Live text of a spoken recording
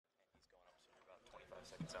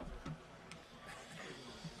So.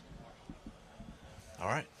 All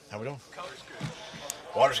right, how we doing? Coach.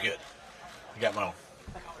 Water's good. You got my own.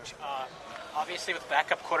 Coach, obviously with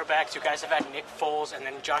backup quarterbacks, you guys have had Nick Foles and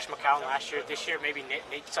then Josh McCown last year. This year, maybe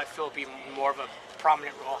Nate Sudfeld will be more of a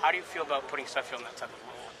prominent role. How do you feel about putting Sudfeld in that type of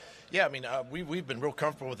role? Yeah, I mean, we've been real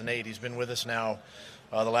comfortable with Nate. He's been with us now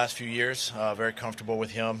the last few years. Very comfortable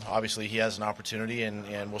with him. Obviously, he has an opportunity,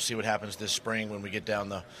 and we'll see what happens this spring when we get down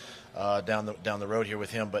the road here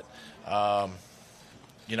with him. But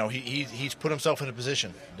he's put himself in a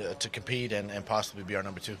position to compete and possibly be our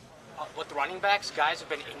number two. With the running backs, guys have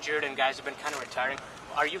been injured and guys have been kind of retiring.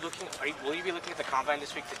 Will you be looking at the combine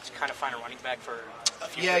this week to kind of find a running back for a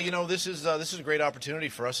few years? This is a great opportunity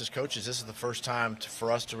for us as coaches. This is the first time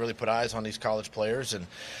for us to really put eyes on these college players,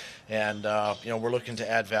 and we're looking to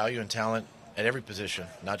add value and talent at every position,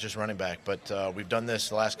 not just running back. But we've done this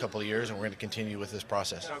the last couple of years, and we're going to continue with this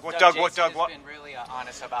process. Doug has been really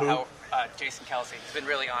honest about how Jason Kelce has been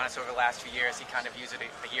really honest over the last few years. He kind of views it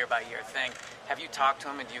a year-by-year thing. Have you talked to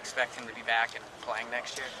him, and do you expect him to be back and playing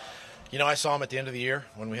next year? I saw him at the end of the year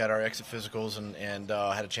when we had our exit physicals and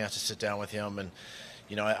had a chance to sit down with him. And,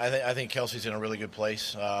 I think Kelce's in a really good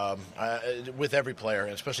place with every player,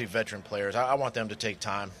 especially veteran players. I want them to take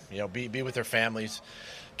time, be with their families,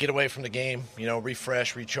 get away from the game,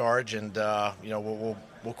 refresh, recharge, and,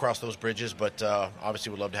 we'll cross those bridges. But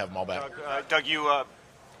obviously we'd love to have them all back. Doug, you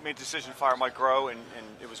made the decision to fire Mike Groh, and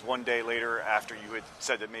it was one day later after you had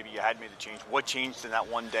said that maybe you had made the change. What changed in that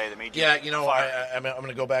one day that made you fire? I'm going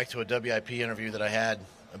to go back to a WIP interview that I had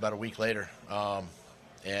about a week later.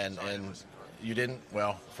 And you didn't?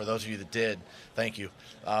 Well, for those of you that did, thank you.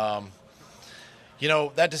 That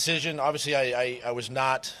decision, obviously I was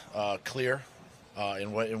not clear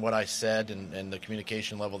in what I said and the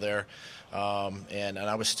communication level there. And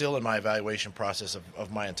I was still in my evaluation process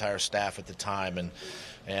of my entire staff at the time,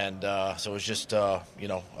 and so it was just a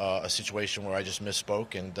situation where I just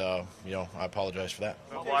misspoke, and I apologize for that.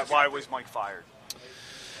 Why was Mike fired?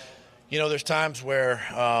 There's times where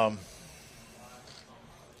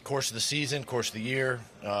course of the season, course of the year,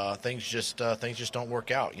 things just don't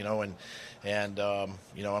work out, and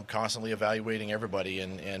I'm constantly evaluating everybody,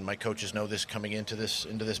 and my coaches know this coming into this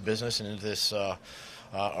business and into this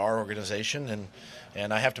our organization,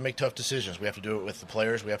 and I have to make tough decisions. We have to do it with the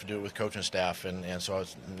players, we have to do it with coaching staff, and so I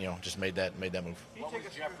was, just made that move.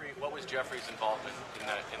 What was Jeffrey's involvement in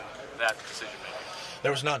that decision making?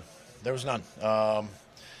 There was none.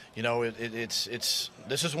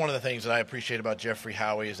 This is one of the things that I appreciate about Jeffrey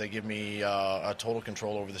Howie is they give me a total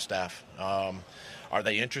control over the staff. Are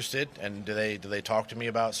they interested, and do they talk to me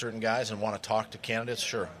about certain guys and want to talk to candidates?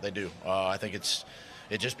 Sure, they do. I think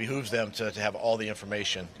it just behooves them to have all the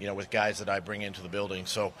information, with guys that I bring into the building.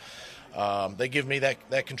 So they give me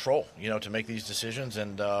that control, to make these decisions,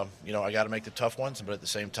 and I got to make the tough ones, but at the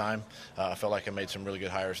same time, I felt like I made some really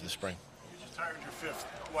good hires this spring. You just hired your fifth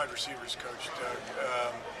wide receivers coach,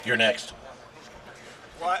 Doug. You're next.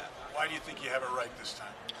 Why do you think you have it right this time?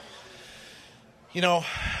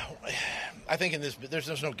 I think in this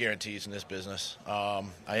there's no guarantees in this business. I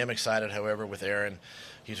am excited, however, with Aaron.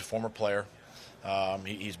 He's a former player.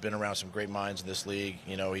 He's been around some great minds in this league.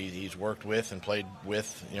 He's worked with and played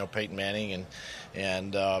with Peyton Manning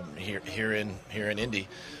and here in Indy,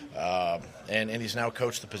 and he's now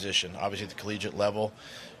coached the position, obviously at the collegiate level.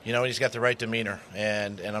 He's got the right demeanor,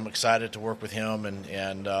 and I'm excited to work with him and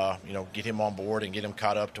get him on board and get him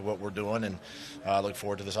caught up to what we're doing, and look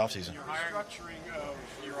forward to this offseason. Your restructuring of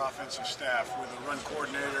your offensive staff with a run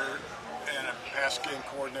coordinator and a pass game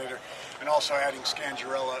coordinator, and also adding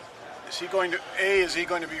Scangarella. Is he going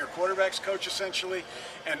to be your quarterback's coach essentially?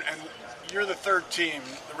 And you're the third team.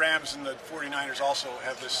 The Rams and the 49ers also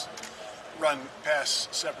have this run-pass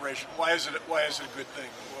separation. Why is it a good thing?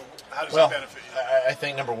 How does it benefit you? I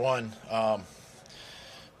think number one,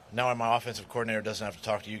 now my offensive coordinator doesn't have to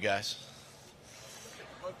talk to you guys.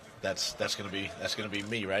 That's going to be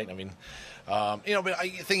me, right? I mean, but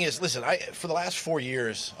the thing is, listen, for the last 4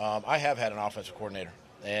 years, I have had an offensive coordinator,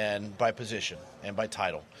 and by position and by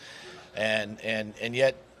title, and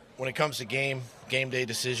yet when it comes to game day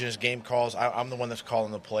decisions, game calls, I'm the one that's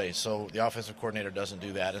calling the plays. So the offensive coordinator doesn't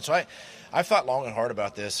do that, and so I've thought long and hard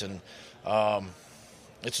about this, and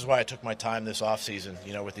this is why I took my time this offseason,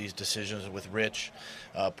 with these decisions with Rich,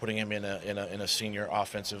 putting him in a senior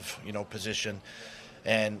offensive, position,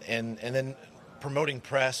 and then promoting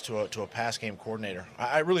Press to a pass game coordinator.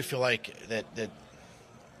 I really feel like that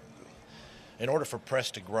in order for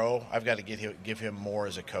Press to grow, I've got to give him more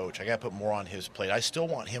as a coach. I got to put more on his plate. I still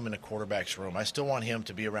want him in the quarterback's room. I still want him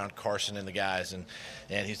to be around Carson and the guys, and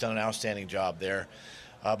he's done an outstanding job there.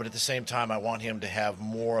 but at the same time, I want him to have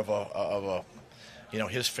more of a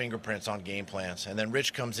his fingerprints on game plans. And then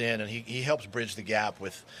Rich comes in and he helps bridge the gap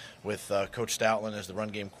with Coach Stoutland as the run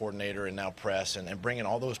game coordinator and now press, and bringing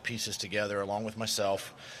all those pieces together along with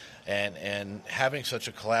myself, and having such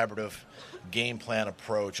a collaborative game plan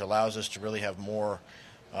approach allows us to really have more,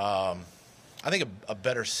 I think, a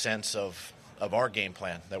better sense of our game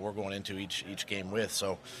plan that we're going into each game with.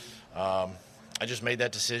 So I just made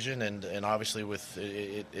that decision, and obviously with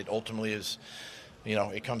it ultimately is,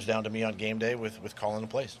 it comes down to me on game day with calling the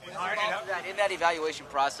plays. In that evaluation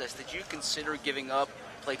process, did you consider giving up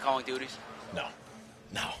play calling duties? No,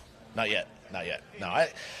 not yet. No,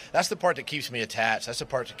 that's the part that keeps me attached. That's the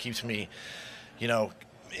part that keeps me,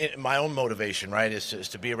 my own motivation, right, is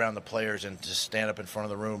to be around the players and to stand up in front of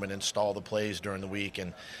the room and install the plays during the week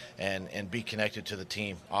and be connected to the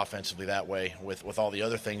team offensively that way with all the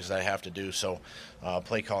other things that I have to do. So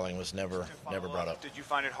play calling was never brought up. Did you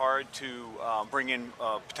find it hard to bring in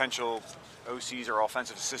potential OCs or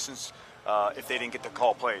offensive assistants if they didn't get to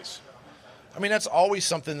call plays? I mean, that's always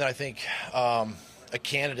something that I think a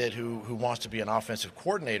candidate who wants to be an offensive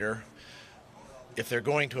coordinator, if they're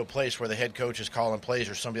going to a place where the head coach is calling plays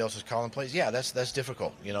or somebody else is calling plays, yeah, that's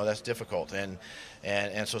difficult. That's difficult. And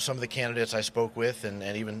so some of the candidates I spoke with and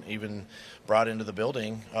even brought into the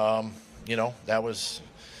building, that was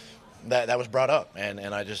brought up.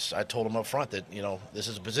 And I told them up front that, this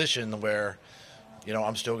is a position where,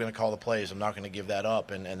 I'm still going to call the plays. I'm not going to give that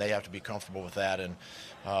up, and they have to be comfortable with that. And,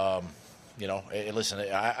 listen,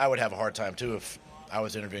 I would have a hard time too if I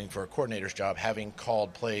was interviewing for a coordinator's job, having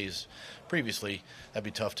called plays previously. That'd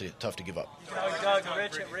be tough to give up. Doug,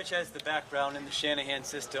 Rich has the background in the Shanahan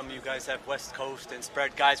system. You guys have West Coast and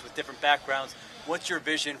spread guys with different backgrounds. What's your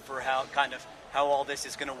vision for how all this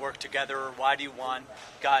is going to work together, or why do you want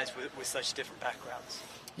guys with such different backgrounds?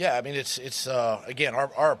 Yeah, I mean, it's again,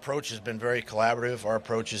 our approach has been very collaborative. Our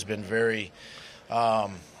approach has been very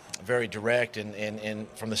very direct, and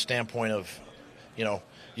from the standpoint of,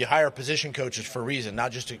 you hire position coaches for a reason,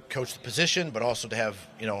 not just to coach the position, but also to have,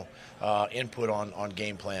 input on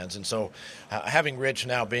game plans. And so having Rich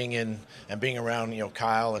now being around,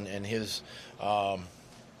 Kyle and his,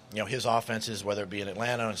 his offenses, whether it be in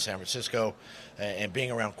Atlanta and San Francisco, and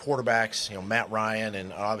being around quarterbacks, Matt Ryan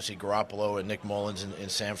and obviously Garoppolo and Nick Mullins and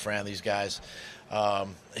San Fran, these guys,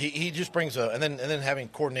 he just brings and then having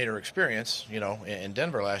coordinator experience, in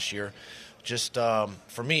Denver last year, just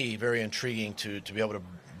for me, very intriguing to be able to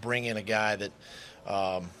bring in a guy that,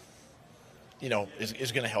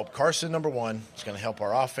 is going to help Carson. Number one, it's going to help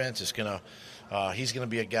our offense. He's going to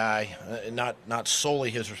be a guy, not solely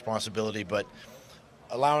his responsibility, but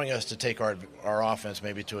allowing us to take our offense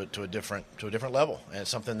maybe to a different level, and it's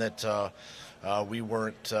something that we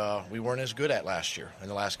weren't as good at last year in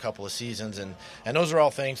the last couple of seasons, and those are all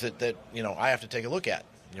things that I have to take a look at,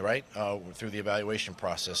 right, through the evaluation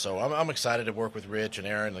process. So I'm excited to work with Rich and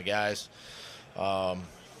Aaron, the guys,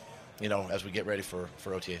 as we get ready for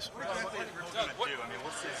OTAs.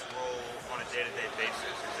 What's his role on a day-to-day basis?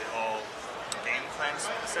 Is it all game plan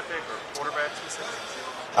specific or quarterback specific?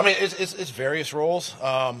 I mean, it's various roles.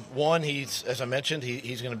 One, as I mentioned,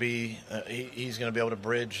 he's going to be able to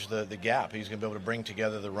bridge the gap. He's going to be able to bring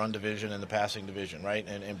together the run division and the passing division, right,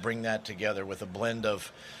 and bring that together with a blend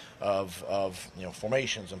of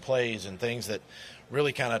formations and plays and things that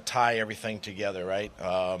really kind of tie everything together, right.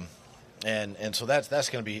 And so that's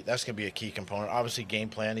going to be a key component. Obviously, game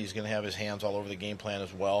plan. He's going to have his hands all over the game plan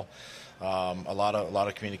as well. A lot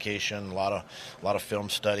of communication, a lot of film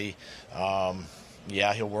study.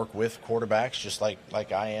 Yeah, he'll work with quarterbacks just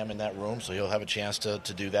like I am in that room, so he'll have a chance to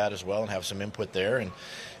do that as well and have some input there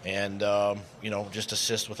and just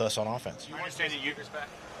assist with us on offense. You understand that Euchre's back?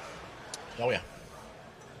 Oh yeah.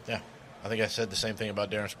 I think I said the same thing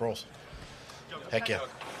about Darren Sproles. Heck yeah.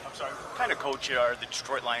 I'm sorry. What kind of coach are the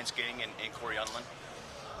Detroit Lions getting in Corey Undlin?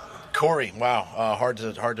 Corey, wow, hard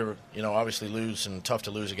to obviously lose, and tough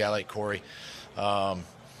to lose a guy like Corey.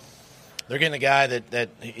 They're getting a guy that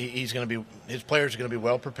he's going to be. His players are going to be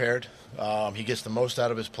well prepared. He gets the most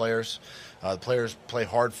out of his players. The players play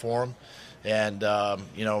hard for him, and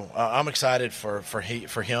I'm excited for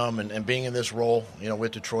him and being in this role.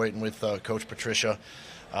 With Detroit and with Coach Patricia.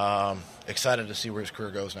 Excited to see where his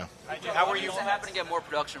career goes now. What needs to happen to get more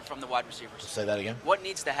production from the wide receivers? Say that again. What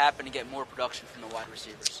needs to happen to get more production from the wide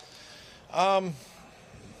receivers?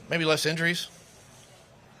 Maybe less injuries.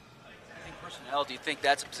 Personnel, do you think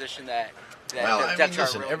that's a position that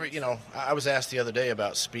listen, I was asked the other day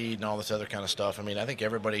about speed and all this other kind of stuff. I mean, I think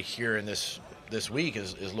everybody here in this week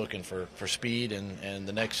is looking for speed and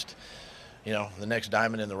the next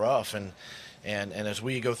diamond in the rough. And And as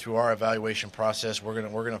we go through our evaluation process, we're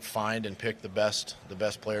gonna find and pick the best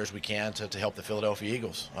players we can to help the Philadelphia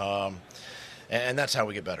Eagles, and that's how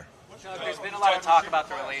we get better. There's been a lot of talk about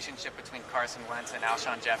the relationship between Carson Wentz and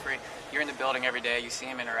Alshon Jeffrey. You're in the building every day. You see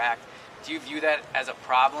him interact. Do you view that as a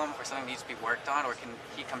problem or something that needs to be worked on, or can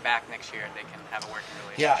he come back next year and they can have a working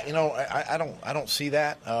relationship? Yeah, I don't see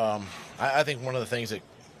that. I think one of the things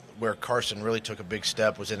where Carson really took a big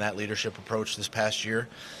step was in that leadership approach this past year,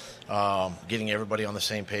 getting everybody on the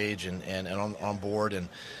same page and on board, and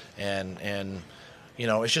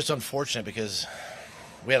it's just unfortunate because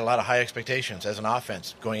we had a lot of high expectations as an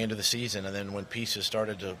offense going into the season, and then when pieces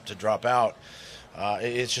started to drop out,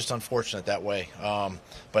 it's just unfortunate that way.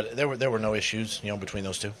 But there were no issues, between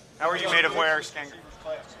those two. How are you made aware,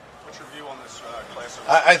 What's your view on this class?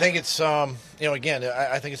 I think it's, again,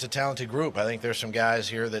 I think it's a talented group. I think there's some guys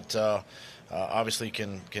here that obviously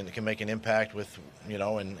can make an impact with,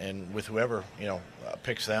 and with whoever,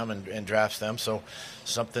 picks them and drafts them. So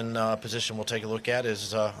something position we'll take a look at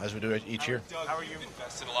as we do it each year. How are you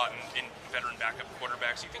invested a lot in veteran backup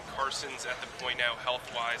quarterbacks? Do you think Carson's at the point now,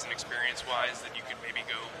 health-wise and experience-wise, that you could maybe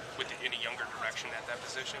go in a younger direction at that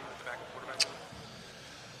position with the backup quarterback?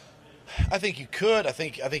 I think you could. I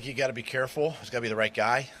think you got to be careful. It's got to be the right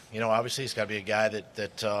guy. Obviously, it's got to be a guy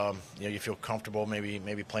that you feel comfortable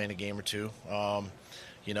maybe playing a game or two.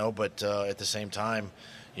 But at the same time,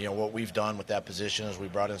 what we've done with that position is we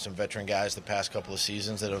brought in some veteran guys the past couple of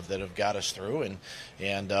seasons that have got us through, and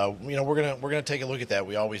we're gonna take a look at that.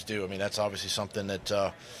 We always do. I mean, that's obviously something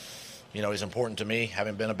that is important to me,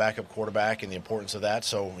 having been a backup quarterback, and the importance of that.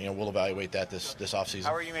 So we'll evaluate that this offseason.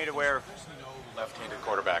 How are you made aware of left-handed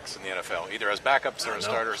quarterbacks in the NFL, either as backups or as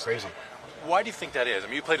starters? Crazy. Why do you think that is? I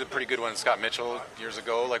mean, you played a pretty good one, Scott Mitchell, years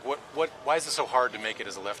ago. Like, why is it so hard to make it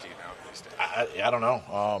as a lefty now these days? I don't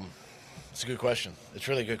know. It's a good question. It's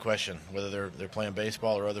really a good question, whether they're playing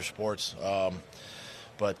baseball or other sports.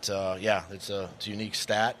 But it's a unique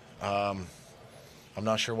stat. I'm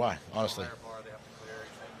not sure why, honestly.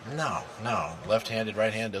 No. Left-handed,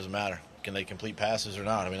 right-handed doesn't matter. Can they complete passes or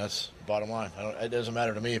not? I mean, that's the bottom line. It doesn't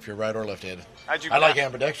matter to me if you're right or left-handed. I like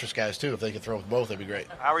ambidextrous guys, too. If they could throw with both, that'd be great.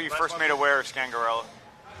 How were you first made aware of Scangarello,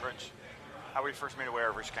 Rich? How were you first made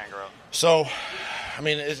aware of Rich Scangarello? So, I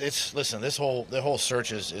mean, listen, the whole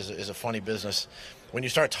search is a funny business. When you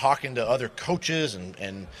start talking to other coaches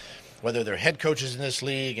and whether they're head coaches in this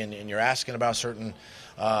league, and you're asking about certain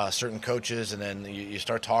coaches, and then you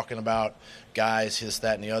start talking about guys, this,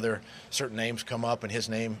 that, and the other. Certain names come up, and his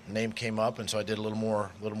name came up, and so I did a little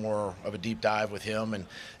more of a deep dive with him,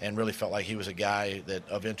 and really felt like he was a guy that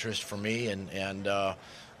of interest for me, and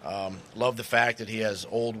love the fact that he has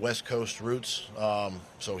old West Coast roots.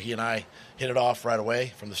 So he and I hit it off right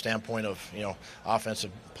away from the standpoint of offensive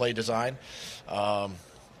play design,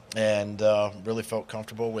 and really felt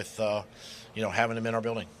comfortable with having him in our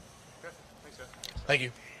building. Okay. Thanks, guys. Thank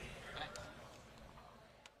you.